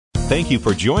Thank you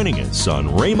for joining us on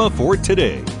Rhema for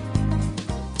Today.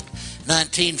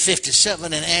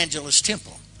 1957 in Angelus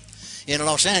Temple in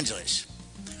Los Angeles.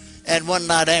 And one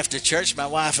night after church, my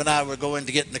wife and I were going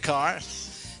to get in the car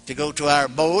to go to our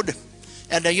abode.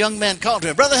 And a young man called to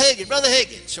me, Brother Hagin, Brother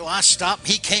Hagin. So I stopped.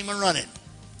 He came a running.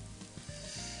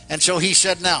 And so he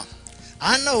said, now,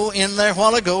 I know in there a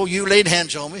while ago you laid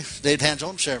hands on me. Laid hands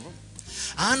on several.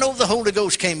 I know the Holy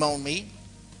Ghost came on me.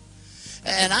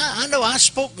 And I know I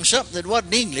spoke in something that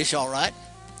wasn't English, all right.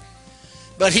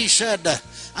 But he said,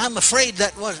 I'm afraid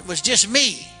that was just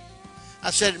me. I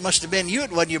said, it must have been you.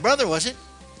 It wasn't your brother, was it?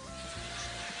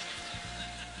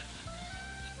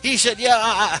 He said,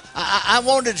 yeah, I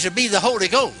wanted it to be the Holy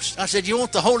Ghost. I said, you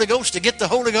want the Holy Ghost to get the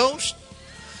Holy Ghost?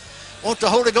 Want the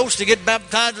Holy Ghost to get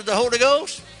baptized with the Holy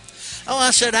Ghost? Oh,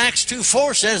 I said, Acts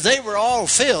 2:4 says they were all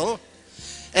filled.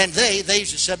 And they's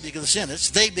the subject of the sentence.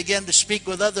 They began to speak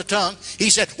with other tongues. He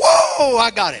said, whoa,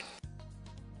 I got it.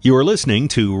 You are listening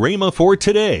to Rhema for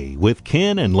Today with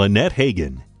Ken and Lynette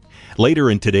Hagin. Later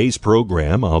in today's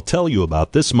program, I'll tell you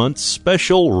about this month's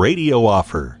special radio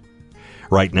offer.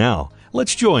 Right now,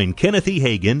 let's join Kenneth E.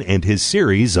 Hagin and his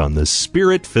series on the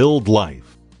Spirit-Filled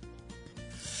Life.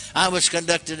 I was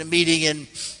conducting a meeting in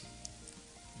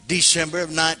December of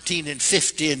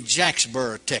 1950 in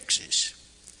Jacksboro, Texas.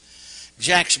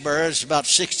 Jacksboro is about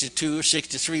 62 or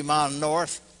 63 miles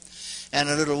north and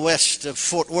a little west of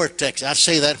Fort Worth, Texas. I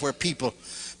say that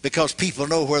because people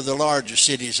know where the larger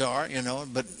cities are,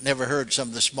 but never heard some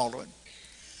of the smaller ones.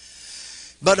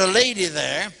 But a lady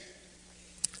there,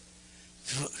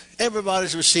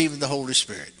 everybody's receiving the Holy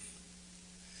Spirit,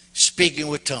 speaking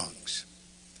with tongues.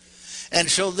 And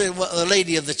so the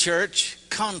lady of the church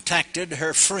contacted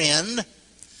her friend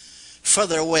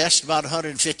further west, about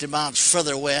 150 miles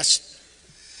further west,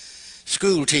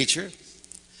 school teacher,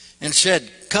 and said,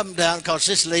 come down, because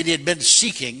this lady had been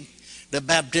seeking the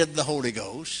baptism of the Holy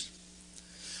Ghost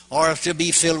or to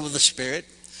be filled with the Spirit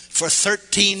for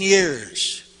 13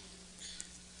 years.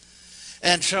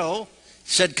 And so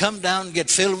said, come down and get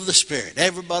filled with the Spirit.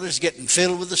 Everybody's getting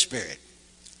filled with the Spirit.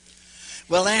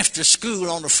 Well, after school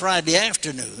on a Friday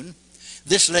afternoon,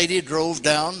 this lady drove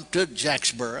down to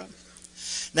Jacksboro.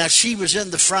 Now, she was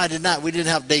in the Friday night. We didn't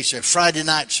have day service. Friday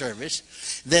night service.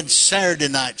 Then Saturday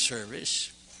night service.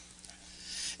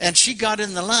 And she got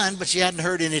in the line, but she hadn't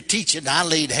heard any teaching. I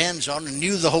laid hands on her and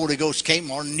knew the Holy Ghost came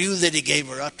on, knew that he gave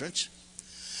her utterance.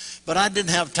 But I didn't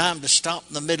have time to stop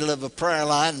in the middle of a prayer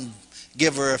line and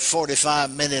give her a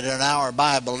 45-minute, an hour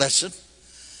Bible lesson.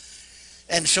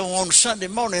 And so on Sunday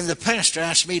morning, the pastor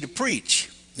asked me to preach.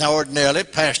 Now, ordinarily,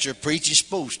 pastor preach is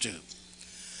supposed to.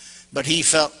 But he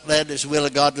felt led as the will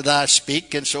of God that I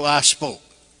speak, and so I spoke.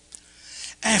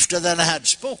 After that I had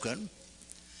spoken,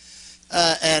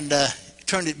 and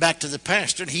turned it back to the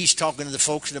pastor, and he's talking to the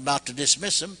folks and about to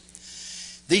dismiss them.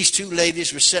 These two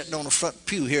ladies were sitting on the front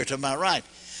pew here to my right.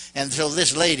 And so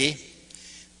this lady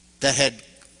that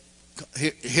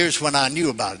here's when I knew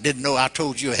about it, didn't know, I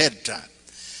told you ahead of time.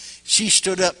 She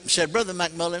stood up and said, Brother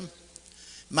McMullen,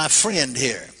 my friend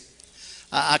here,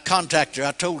 I contacted her.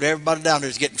 I told everybody down there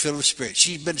is getting filled with the Spirit.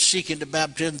 She's been seeking the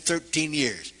baptism 13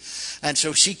 years. And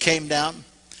so she came down,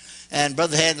 and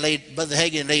Brother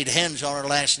Hagin laid hands on her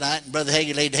last night, and Brother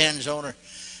Hagin laid hands on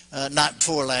her night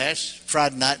before last,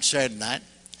 Friday night, Saturday night.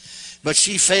 But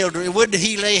she failed. Would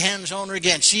he lay hands on her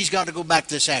again? She's got to go back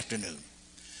this afternoon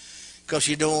because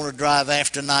you don't want to drive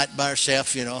after night by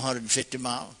herself, 150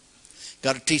 miles.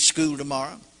 Got to teach school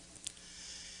tomorrow.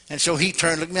 And so he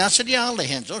turned and looked at me. I said, yeah, I'll lay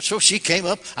hands on her. So she came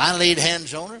up. I laid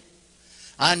hands on her.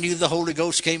 I knew the Holy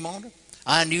Ghost came on her.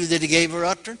 I knew that he gave her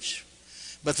utterance.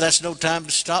 But that's no time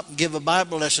to stop and give a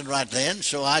Bible lesson right then.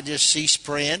 So I just ceased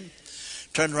praying,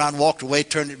 turned around, walked away,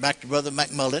 turned it back to Brother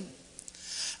McMullen.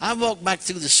 I walked back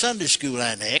through the Sunday school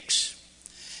annex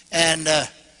and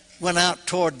went out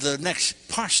toward the next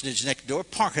parsonage next door,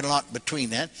 parking lot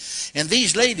between that. And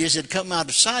these ladies had come out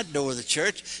the side door of the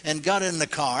church and got in the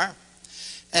car,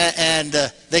 and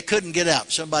they couldn't get out.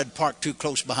 Somebody parked too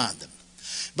close behind them.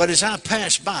 But as I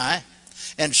passed by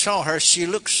and saw her, she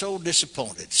looked so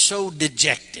disappointed, so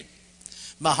dejected.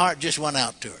 My heart just went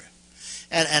out to her.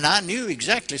 And I knew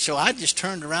exactly, so I just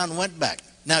turned around and went back.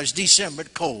 Now, it's December,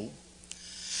 cold.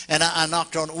 And I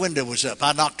knocked on the window was up.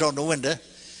 I knocked on the window,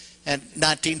 and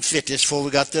 1950s before we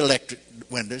got the electric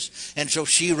windows. And so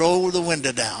she rolled the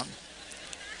window down.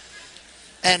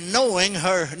 And knowing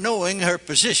her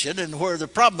position and where the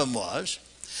problem was,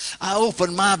 I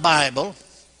opened my Bible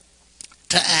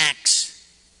to Acts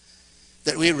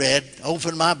that we read,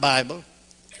 opened my Bible,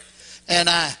 and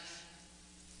I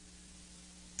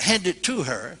handed it to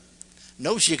her.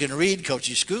 Knows she can read because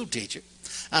she's a school teacher.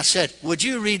 I said, would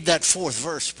you read that 4th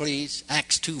verse, please?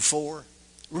 Acts 2:4.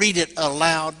 Read it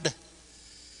aloud.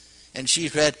 And she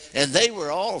read, and they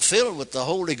were all filled with the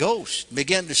Holy Ghost,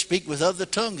 began to speak with other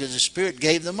tongues as the Spirit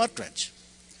gave them utterance.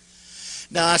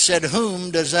 Now I said,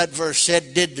 whom does that verse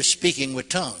said did the speaking with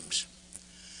tongues?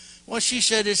 Well, she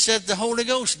said it said the Holy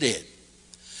Ghost did.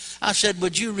 I said,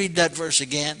 would you read that verse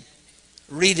again?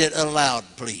 Read it aloud,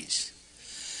 please.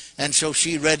 And so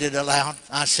she read it aloud.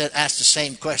 I said, asked the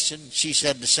same question. She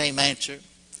said the same answer.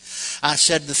 I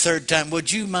said the 3rd time,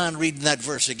 would you mind reading that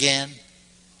verse again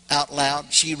out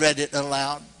loud? She read it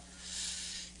aloud.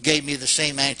 Gave me the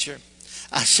same answer.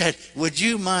 I said, would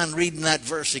you mind reading that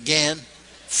verse again?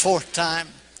 4th time.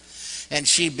 And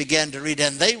she began to read.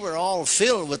 And they were all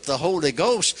filled with the Holy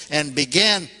Ghost and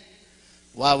began,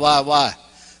 why?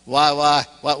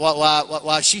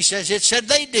 She says it said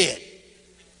they did.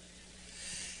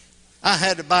 I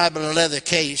had a Bible in a leather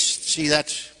case. See,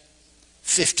 that's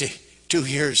 52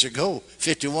 years ago,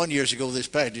 51 years ago this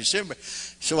past December.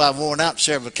 So I've worn out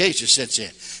several cases since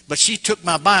then. But she took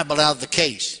my Bible out of the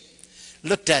case,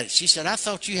 looked at it. She said, I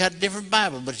thought you had a different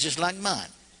Bible, but it's just like mine.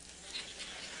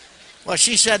 Well,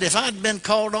 she said, if I'd been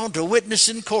called on to witness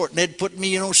in court and they'd put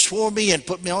me, swore me and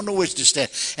put me on the witness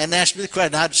stand and asked me the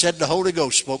question, I'd said the Holy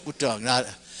Ghost spoke with tongue. And I,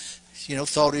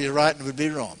 thought he was right and would be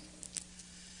wrong.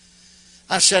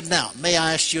 I said, now, may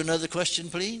I ask you another question,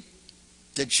 please?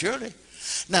 Said, surely.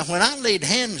 Now, when I laid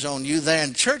hands on you there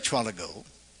in church a while ago,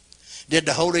 did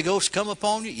the Holy Ghost come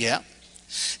upon you? Yeah.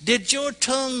 Did your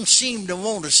tongue seem to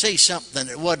want to say something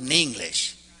that wasn't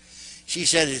English? She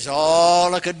said, it's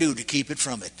all I could do to keep it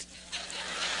from it.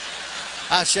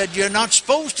 I said, you're not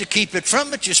supposed to keep it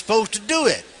from it. You're supposed to do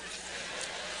it.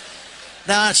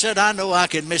 Now, I said, I know I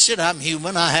can miss it. I'm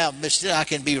human. I have missed it. I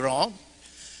can be wrong.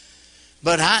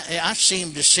 But I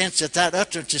seem to sense that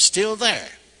utterance is still there.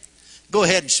 Go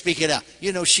ahead and speak it out.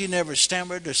 She never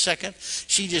stammered a second.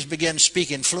 She just began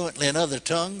speaking fluently in other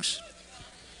tongues.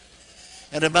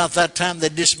 And about that time, they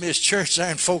dismissed church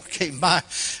there, and folk came by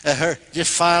her,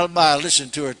 just filed by,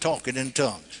 listened to her talking in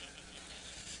tongues.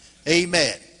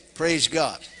 Amen. Praise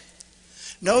God.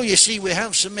 No, you see, we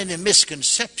have so many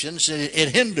misconceptions, it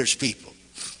hinders people.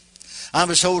 I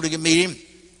was holding a meeting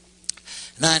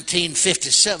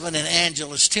 1957 in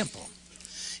Angelus Temple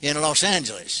in Los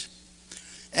Angeles.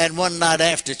 And one night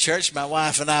after church, my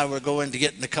wife and I were going to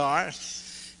get in the car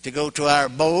to go to our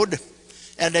abode.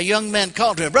 And a young man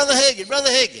called to me, Brother Hagin, Brother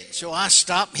Hagin. So I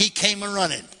stopped. He came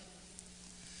running.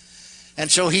 And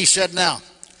so he said, now,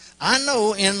 I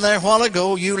know in there a while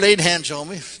ago you laid hands on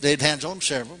me. Laid hands on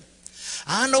several.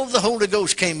 I know the Holy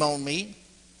Ghost came on me.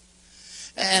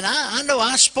 And I know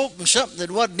I spoke in something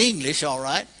that wasn't English, all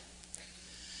right.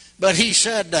 But he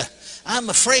said, I'm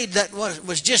afraid that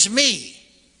was just me.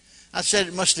 I said,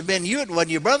 it must have been you. It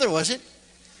wasn't your brother, was it?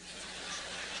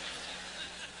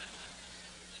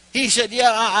 He said,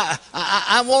 yeah,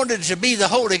 I wanted it to be the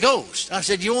Holy Ghost. I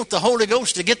said, you want the Holy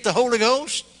Ghost to get the Holy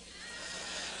Ghost?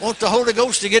 Want the Holy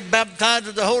Ghost to get baptized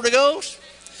with the Holy Ghost?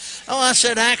 Oh, I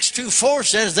said, Acts 2:4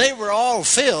 says they were all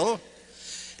filled.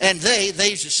 And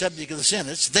they's the subject of the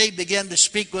sentence. They began to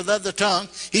speak with other tongue.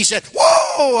 He said,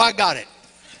 whoa, I got it.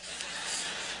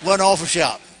 Went off a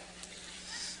shout.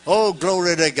 Oh,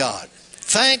 glory to God.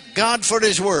 Thank God for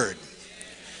His Word.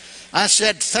 I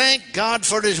said, thank God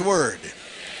for His Word.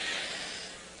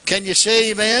 Can you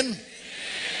say amen? Amen.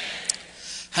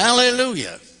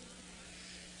 Hallelujah.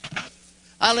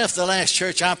 I left the last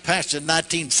church I pastored in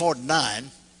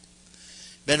 1949.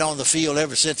 Been on the field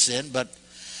ever since then, but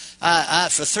I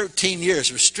for 13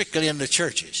 years was strictly in the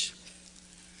churches.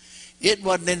 It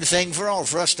wasn't anything for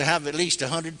us to have at least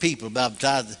 100 people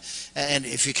baptized. And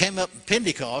if you came up in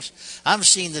Pentecost, I've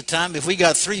seen the time if we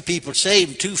got 3 people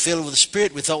saved and 2 filled with the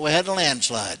Spirit, we thought we had a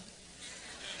landslide.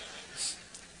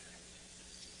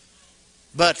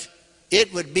 But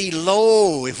it would be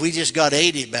low if we just got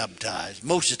 80 baptized.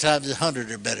 Most of the time, 100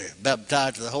 or better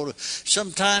baptized to the Holy.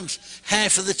 Sometimes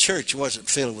half of the church wasn't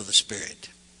filled with the Spirit.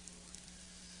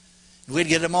 We'd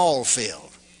get them all filled.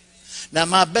 Now,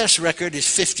 my best record is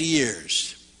 50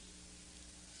 years.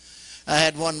 I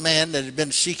had one man that had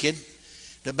been seeking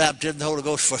the baptism of the Holy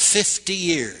Ghost for 50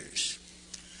 years.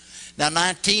 Now,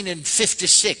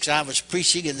 1956, I was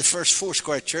preaching in the First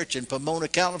Foursquare Church in Pomona,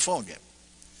 California.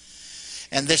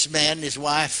 And this man and his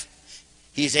wife,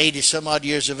 he's 80-some-odd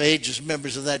years of age, as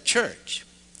members of that church.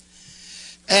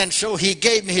 And so he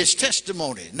gave me his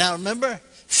testimony. Now, remember,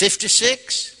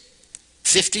 56,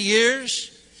 50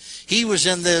 years. He was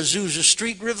in the Azusa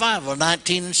Street Revival,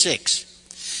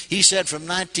 1906. He said from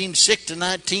 1906 to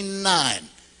 1909,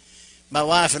 my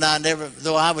wife and I never,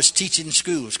 though I was teaching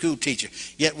school teacher,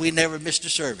 yet we never missed a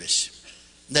service.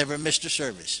 Never missed a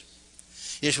service.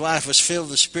 His wife was filled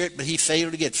with the Spirit, but he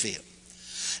failed to get filled.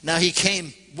 Now he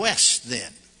came west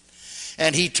then,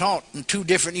 and he taught in two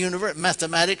different universities,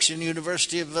 mathematics in the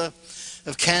University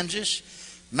of Kansas,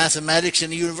 mathematics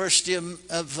in the University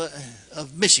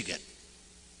of Michigan.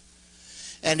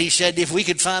 And he said if we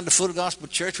could find a Full Gospel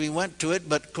church, we went to it,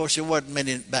 but of course there wasn't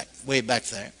many way back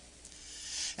there.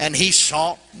 And he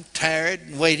sought and tarried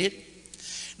and waited.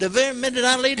 The very minute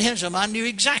I laid hands on him, I knew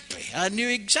exactly.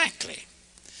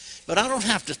 But I don't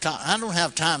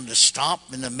have time to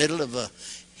stop in the middle of a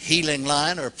healing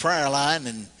line or a prayer line,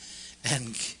 and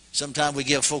sometimes we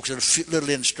give folks a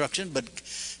little instruction, but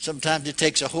sometimes it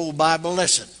takes a whole Bible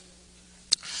lesson.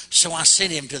 So I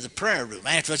sent him to the prayer room.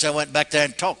 Afterwards, I went back there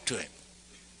and talked to him.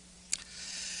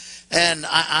 And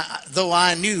though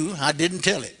I knew, I didn't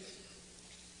tell it.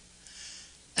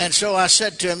 And so I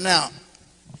said to him, now,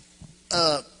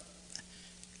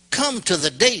 come to the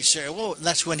day, sir. Well,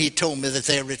 that's when he told me that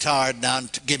they're retired now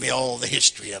and to give me all the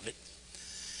history of it.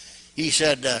 He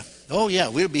said, oh yeah,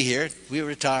 we'll be here. We're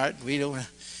retired. We'll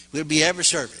be every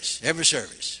service.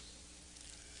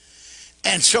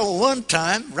 And so one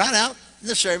time, right out in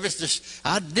the service,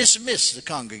 I dismissed the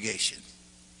congregation.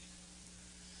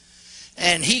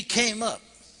 And he came up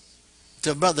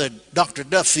to Brother Dr.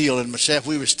 Duffield and myself.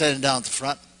 We were standing down at the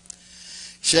front.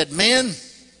 He said, men,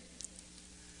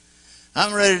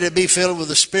 I'm ready to be filled with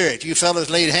the Spirit. You fellows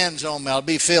laid hands on me. I'll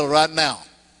be filled right now.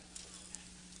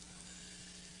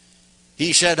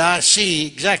 He said, I see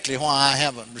exactly why I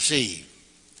haven't received.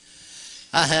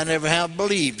 I never have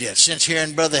believed yet. Since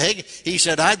hearing Brother Hagin, he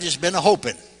said, I've just been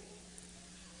hoping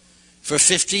for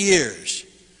 50 years.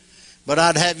 But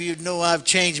I'd have you know I've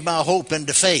changed my hope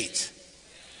into faith.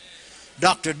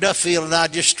 Dr. Duffield and I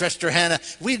just stretched our hand.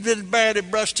 We'd been barely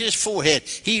brushed his forehead.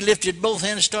 He lifted both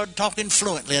hands and started talking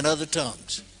fluently in other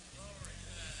tongues.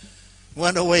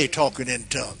 Went away talking in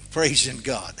tongues, praising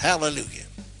God. Hallelujah.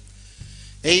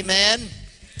 Amen.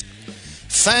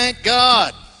 Thank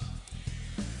God.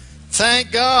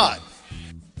 Thank God.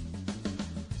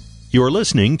 You're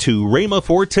listening to Rhema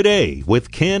for Today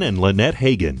with Ken and Lynette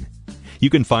Hagin. You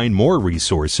can find more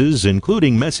resources,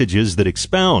 including messages that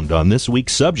expound on this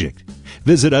week's subject.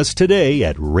 Visit us today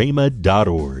at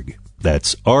rhema.org.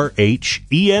 That's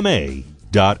RHEMA.org.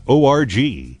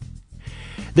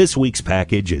 This week's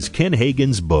package is Ken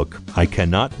Hagin's book, I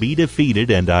Cannot Be Defeated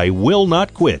and I Will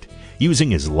Not Quit, using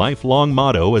his lifelong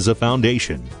motto as a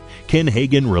foundation. Ken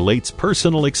Hagin relates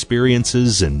personal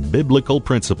experiences and biblical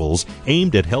principles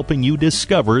aimed at helping you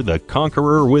discover the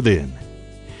conqueror within.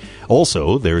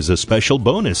 Also, there's a special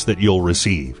bonus that you'll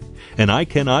receive, an I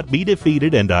Cannot Be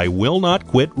Defeated and I Will Not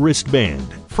Quit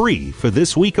wristband, free for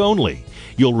this week only.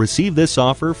 You'll receive this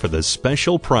offer for the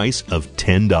special price of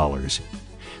 $10.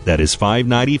 That is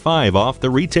 $5.95 off the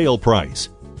retail price.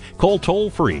 Call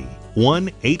toll-free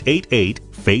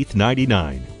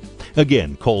 1-888-FAITH-99.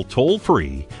 Again, call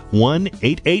toll-free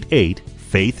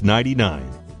 1-888-FAITH-99.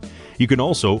 You can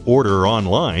also order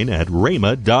online at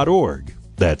rhema.org.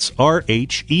 That's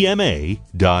RHEMA.org.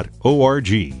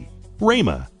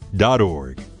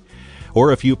 Rhema.org.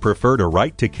 Or if you prefer to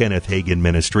write to Kenneth Hagin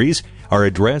Ministries, our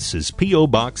address is P.O.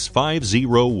 Box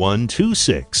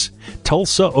 50126,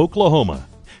 Tulsa, Oklahoma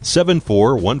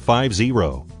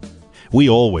 74150. We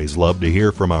always love to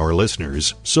hear from our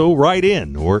listeners, so write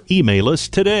in or email us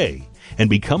today and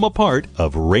become a part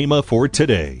of Rhema for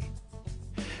Today.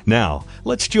 Now,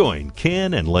 let's join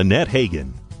Ken and Lynette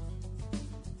Hagin.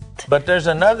 But there's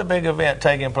another big event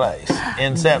taking place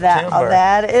in September.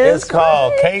 That is It's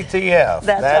called right. KTF.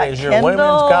 That's that right. is your Kindle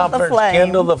women's conference, the Flame.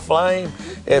 Kindle the Flame.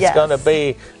 It's Yes. going to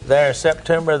be there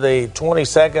September the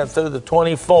 22nd through the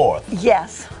 24th.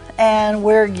 Yes. And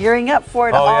we're gearing up for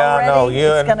it Oh, yeah, already. I know.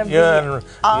 It's going to be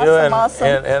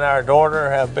awesome. And our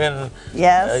daughter have been,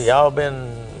 Yes. y'all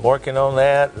been working on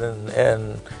that,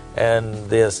 and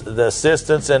the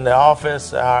assistants in the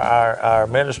office, our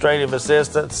administrative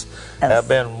assistants, Yes. have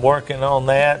been working on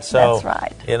that. So, That's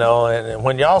right. You know, and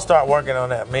when y'all start working on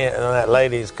that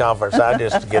ladies' conference, I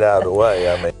just get out of the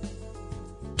way. I mean.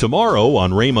 Tomorrow on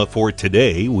Rhema for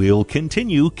Today, we'll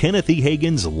continue Kenneth E.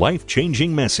 Hagin's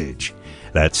life-changing message.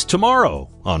 That's tomorrow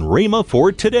on Rhema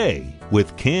for Today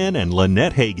with Ken and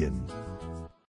Lynette Hagin.